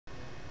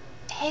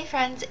Hey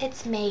friends,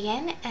 it's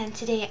Megan, and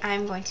today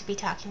I'm going to be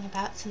talking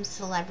about some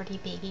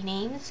celebrity baby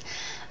names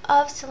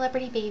of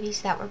celebrity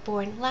babies that were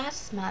born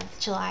last month,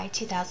 July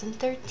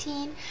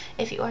 2013.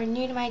 If you are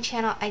new to my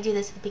channel, I do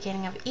this at the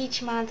beginning of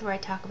each month where I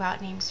talk about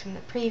names from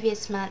the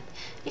previous month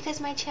because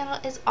my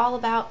channel is all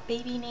about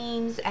baby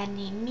names and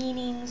name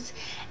meanings,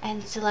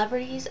 and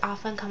celebrities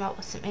often come up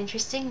with some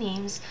interesting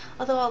names,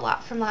 although a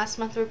lot from last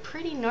month were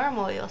pretty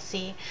normal, you'll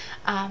see.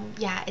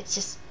 Yeah, it's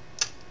just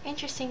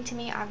interesting to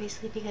me,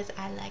 obviously, because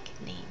I like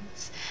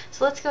names.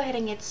 So let's go ahead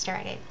and get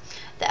started.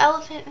 The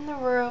elephant in the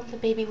room, the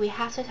baby we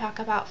have to talk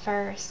about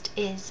first,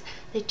 is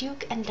the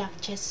Duke and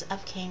Duchess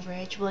of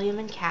Cambridge, William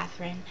and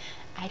Catherine.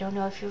 I don't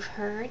know if you've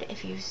heard,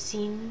 if you've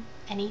seen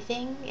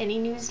anything, any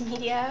news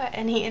media,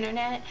 any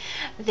internet.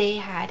 They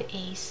had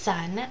a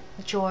son,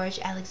 George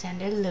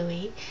Alexander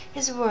Louis,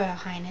 His Royal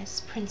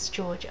Highness Prince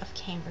George of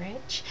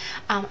Cambridge.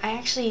 I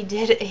actually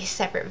did a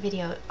separate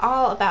video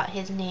all about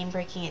his name,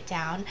 breaking it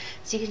down,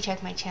 so you can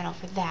check my channel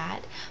for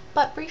that.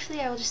 But briefly,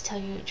 I will just tell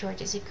you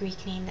George is a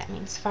Greek name that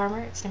means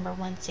farmer. It's number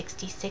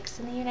 166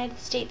 in the United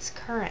States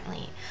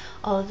currently,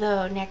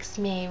 although next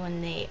May,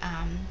 when the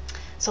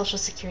Social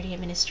Security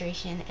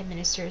Administration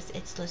administers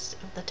its list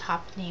of the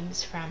top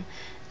names from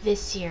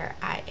this year,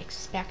 I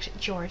expect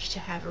George to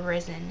have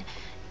risen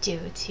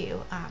due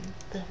to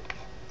the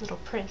little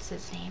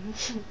prince's name.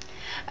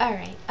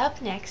 Alright,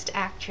 up next,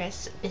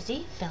 actress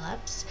Busy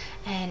Phillips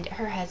and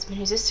her husband,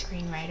 who's a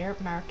screenwriter,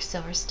 Marc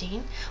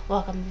Silverstein,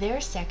 welcome their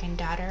second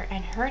daughter,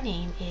 and her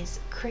name is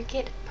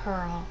Cricket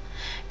Pearl.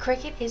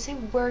 Cricket is a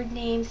word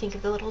name. Think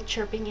of the little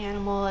chirping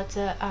animal. It's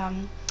a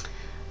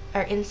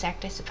or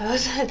insect, I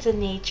suppose. It's a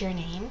nature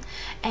name.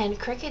 And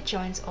Cricket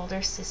joins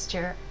older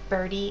sister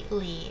Birdie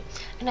Leigh.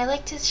 And I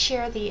like to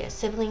share the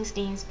siblings'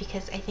 names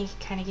because I think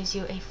it kind of gives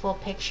you a full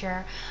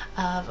picture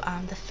of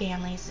the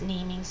family's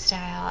naming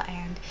style,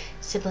 and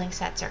sibling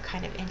sets are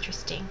kind of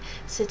interesting.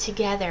 So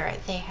together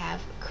they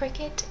have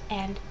Cricket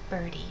and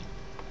Birdie.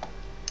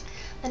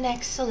 The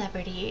next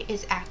celebrity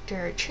is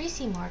actor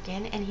Tracy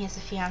Morgan, and he has a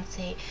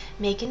fiancée,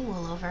 Megan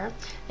Wollover.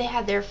 They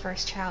had their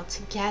first child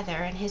together,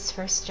 and his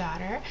first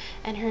daughter,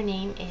 and her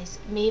name is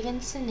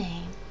Maven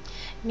Sonae.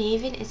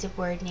 Maven is a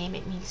word name.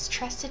 It means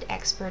trusted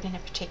expert in a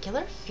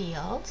particular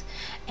field,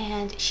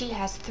 and she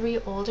has three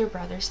older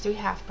brothers, three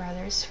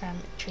half-brothers from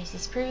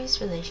Tracy's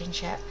previous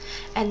relationship,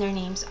 and their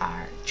names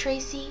are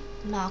Tracy,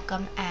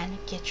 Malcolm,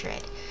 and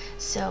Gitrid.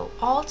 So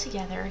all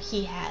together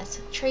he has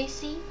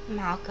Tracy,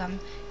 Malcolm,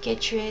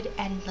 Gitrid,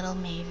 and little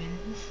Maven.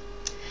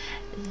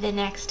 The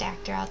next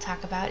actor I'll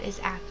talk about is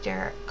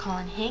actor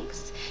Colin.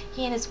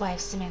 He and his wife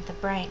Samantha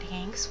Bryant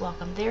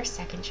welcomed their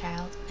second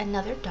child,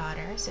 another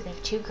daughter, so they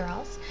have two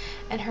girls,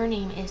 and her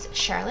name is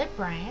Charlotte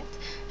Bryant.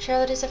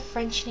 Charlotte is a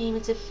French name.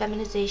 It's a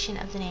feminization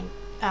of the name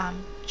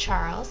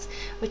Charles,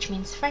 which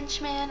means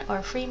Frenchman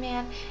or free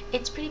man.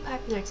 It's pretty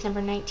popular. It's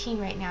number 19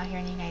 right now here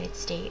in the United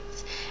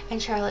States.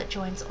 And Charlotte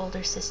joins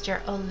older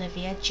sister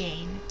Olivia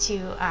Jane.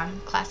 Two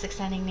classic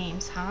sounding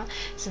names, huh?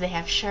 So they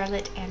have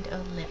Charlotte and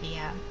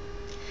Olivia.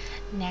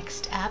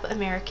 Next up,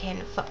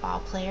 American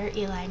football player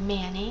Eli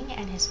Manning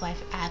and his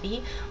wife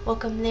Abby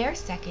welcome their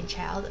second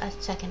child, a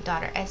second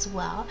daughter as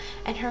well,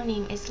 and her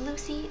name is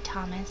Lucy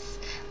Thomas.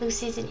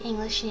 Lucy is an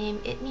English name.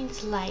 It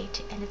means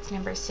light, and it's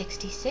number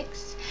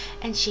 66,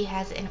 and she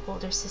has an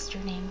older sister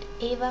named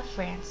Ava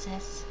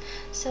Frances.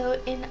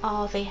 So in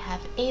all, they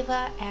have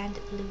Ava and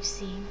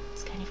Lucy.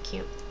 It's kind of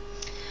cute.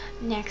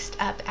 Next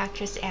up,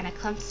 actress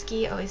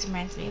Chlumsky, always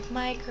reminds me of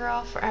my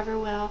girl, forever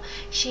will.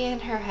 She and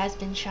her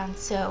husband Shaun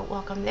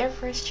welcomed their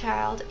first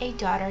child, a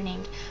daughter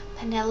named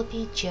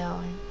Penelope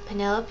Joan.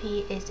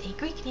 Penelope is a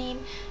Greek name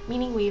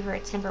meaning weaver.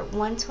 It's number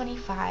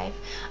 125.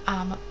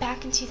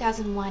 Back in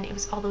 2001, it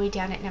was all the way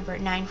down at number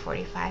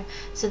 945.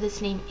 So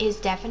this name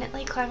is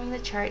definitely climbing the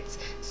charts.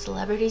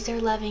 Celebrities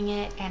are loving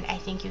it, and I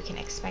think you can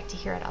expect to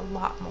hear it a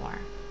lot more.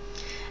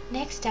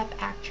 Next up,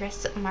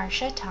 actress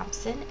Marsha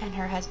and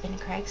her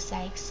husband Craig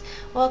Sykes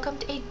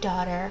welcomed a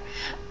daughter,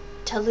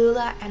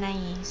 Tallulah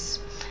Anaïs.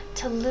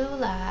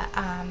 Tallulah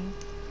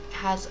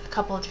has a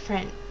couple of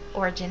different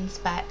origins,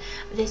 but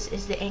this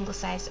is the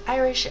anglicized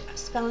Irish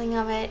spelling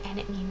of it, and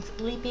it means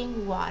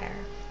leaping water.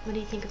 What do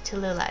you think of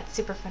Tallulah? It's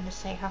super fun to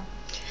say, huh?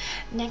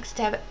 Next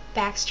up,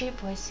 Backstreet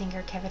Boys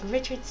singer Kevin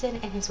Richardson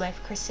and his wife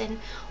Kristin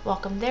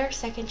welcomed their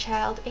second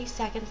child, a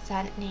second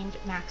son named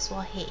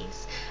Maxwell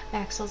Haze.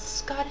 Maxwell's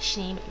Scottish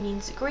name. It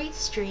means great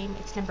stream.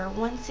 It's number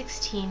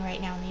 116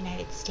 right now in the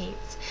United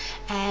States.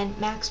 And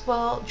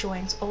Maxwell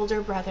joins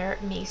older brother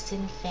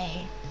Mason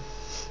Frey.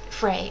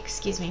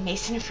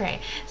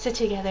 So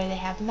together they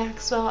have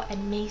Maxwell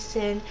and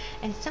Mason,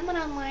 and someone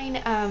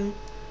online,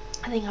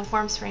 I think on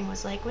Form Spring,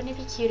 was like, wouldn't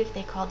it be cute if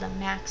they called them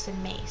Max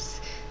and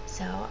Mace?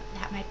 So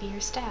that might be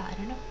your style, I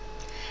don't know.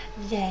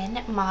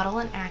 Then model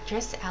and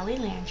actress Ali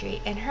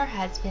Landry and her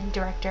husband,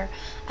 director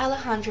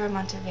Alejandro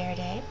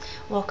Monteverde,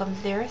 welcomed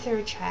their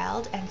third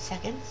child and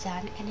second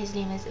son, and his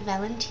name is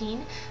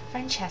Valentin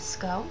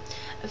Francesco.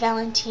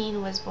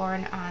 Valentin was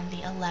born on the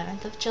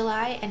 11th of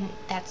July, and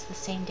that's the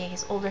same day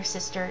his older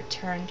sister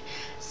turned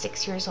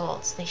 6 years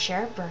old, so they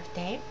share a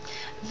birthday.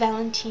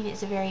 Valentin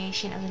is a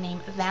variation of the name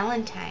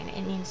Valentine.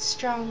 It means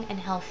strong and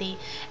healthy,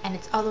 and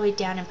it's all the way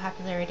down in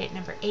popularity at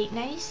number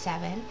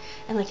 897.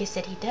 And like I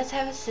said, he does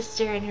have a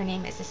sister, and her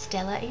name is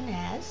Estela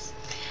Inez,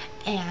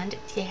 and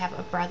they have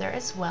a brother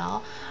as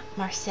well,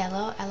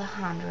 Marcelo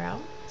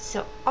Alejandro.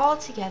 So all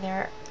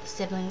together, the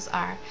siblings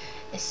are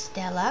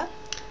Estela,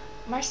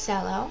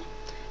 Marcelo,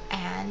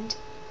 and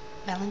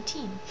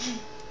Valentin.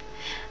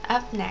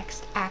 Up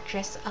next,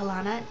 actress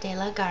Alana de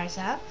la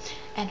Garza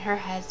and her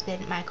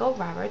husband Michael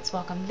Roberts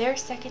welcomed their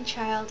second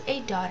child,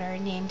 a daughter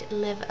named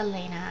Liv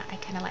Elena. I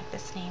kind of like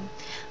this name.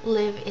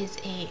 Liv is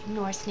a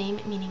Norse name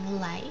meaning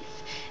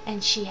life,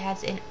 and she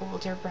has an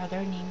older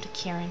brother named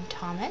Kieran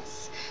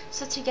Thomas.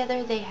 So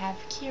together they have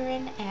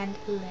Kieran and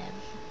Liv.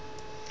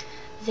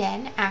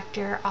 Then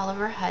actor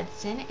Oliver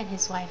Hudson and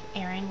his wife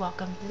Erin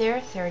welcomed their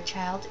third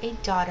child, a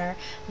daughter.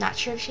 Not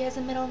sure if she has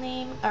a middle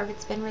name or if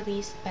it's been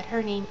released, but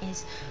her name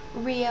is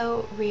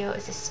Rio. Rio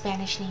is a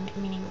Spanish name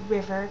meaning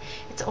river.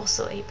 It's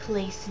also a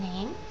place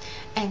name.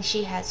 And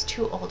she has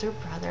two older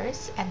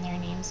brothers, and their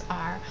names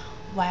are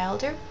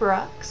Wilder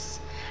Brooks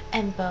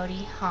and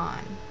Bodie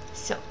Hahn.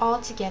 So all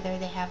together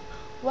they have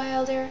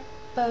Wilder,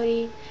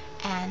 Bodie,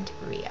 and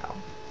Rio.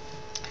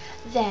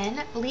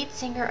 Then, lead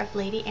singer of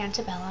Lady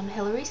Antebellum,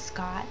 Hilary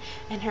Scott,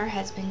 and her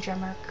husband,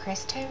 drummer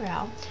Chris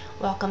Tyrrell,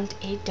 welcomed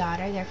a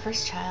daughter, their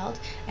first child,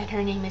 and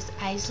her name is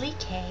Isley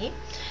Kay.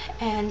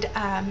 And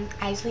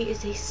Isley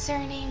is a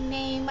surname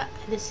name.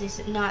 This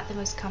is not the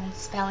most common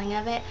spelling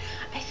of it.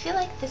 I feel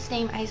like this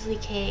name, Isley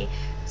Kay,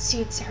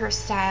 suits her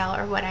style,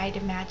 or what I'd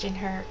imagine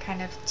her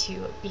kind of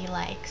to be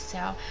like,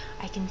 so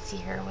I can see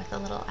her with a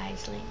little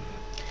Isley.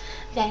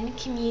 Then,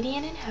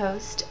 comedian and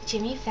host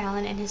Jimmy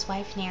Fallon and his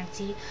wife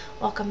Nancy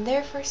welcomed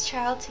their first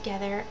child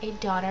together, a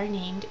daughter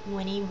named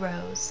Winnie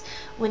Rose.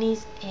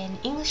 Winnie's an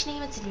English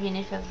name. It's a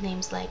diminutive of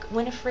names like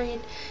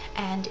Winifred,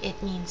 and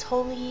it means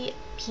holy,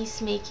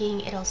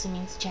 peacemaking. It also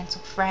means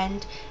gentle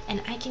friend,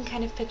 and I can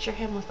kind of picture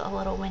him with a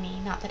little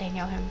Winnie. Not that I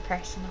know him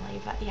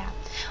personally, but yeah.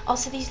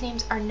 Also, these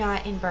names are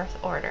not in birth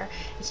order.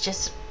 It's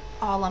just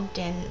all lumped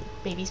in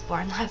babies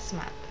born last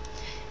month.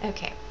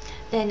 Okay.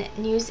 Then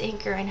news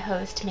anchor and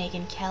host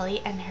Megyn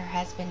Kelly and her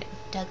husband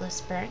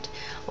Douglas Berndt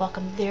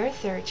welcomed their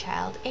third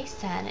child, a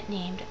son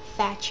named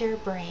Thatcher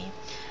Bray.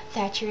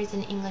 Thatcher is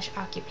an English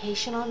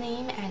occupational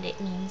name, and it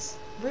means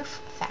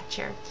roof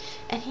thatcher.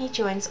 And he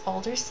joins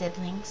older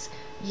siblings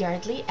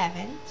Yardley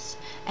Evans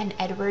and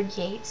Edward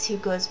Yates, who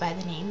goes by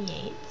the name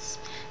Yates.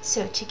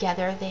 So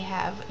together they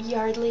have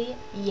Yardley,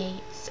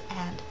 Yates,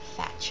 and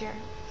Thatcher.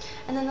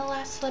 And then the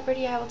last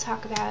celebrity I will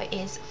talk about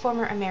is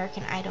former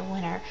American Idol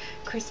winner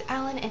Chris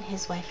Allen and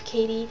his wife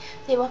Katie.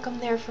 They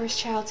welcomed their first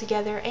child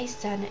together, a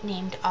son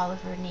named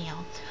Oliver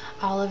Neal.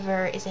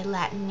 Oliver is a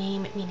Latin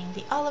name meaning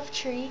the olive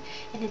tree,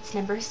 and it's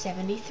number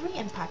 73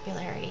 in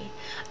popularity.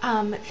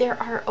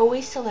 There are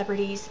always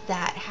celebrities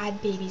that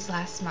had babies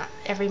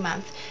every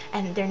month,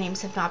 and their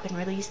names have not been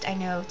released. I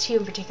know two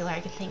in particular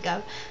I can think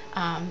of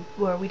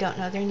where we don't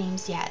know their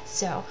names yet,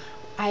 so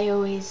I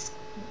always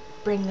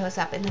bring those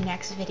up in the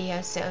next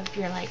video. So if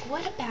you're like,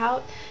 what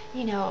about,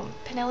 you know,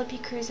 Penelope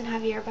Cruz and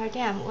Javier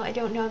Bardem? Well, I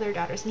don't know their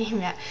daughter's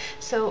name yet.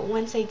 So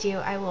once I do,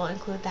 I will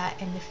include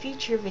that in the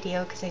future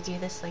video, because I do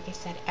this, like I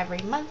said, every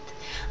month.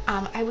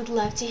 I would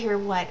love to hear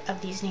what of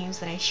these names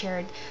that I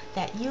shared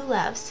that you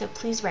love, so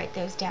please write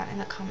those down in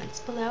the comments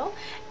below,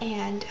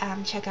 and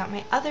check out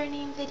my other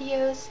name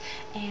videos,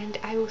 and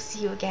I will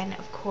see you again,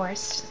 of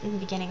course, in the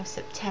beginning of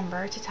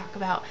September to talk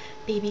about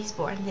babies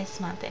born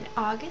this month in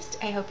August.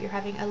 I hope you're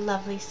having a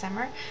lovely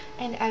summer,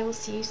 and I will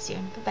see you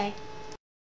soon. Bye-bye.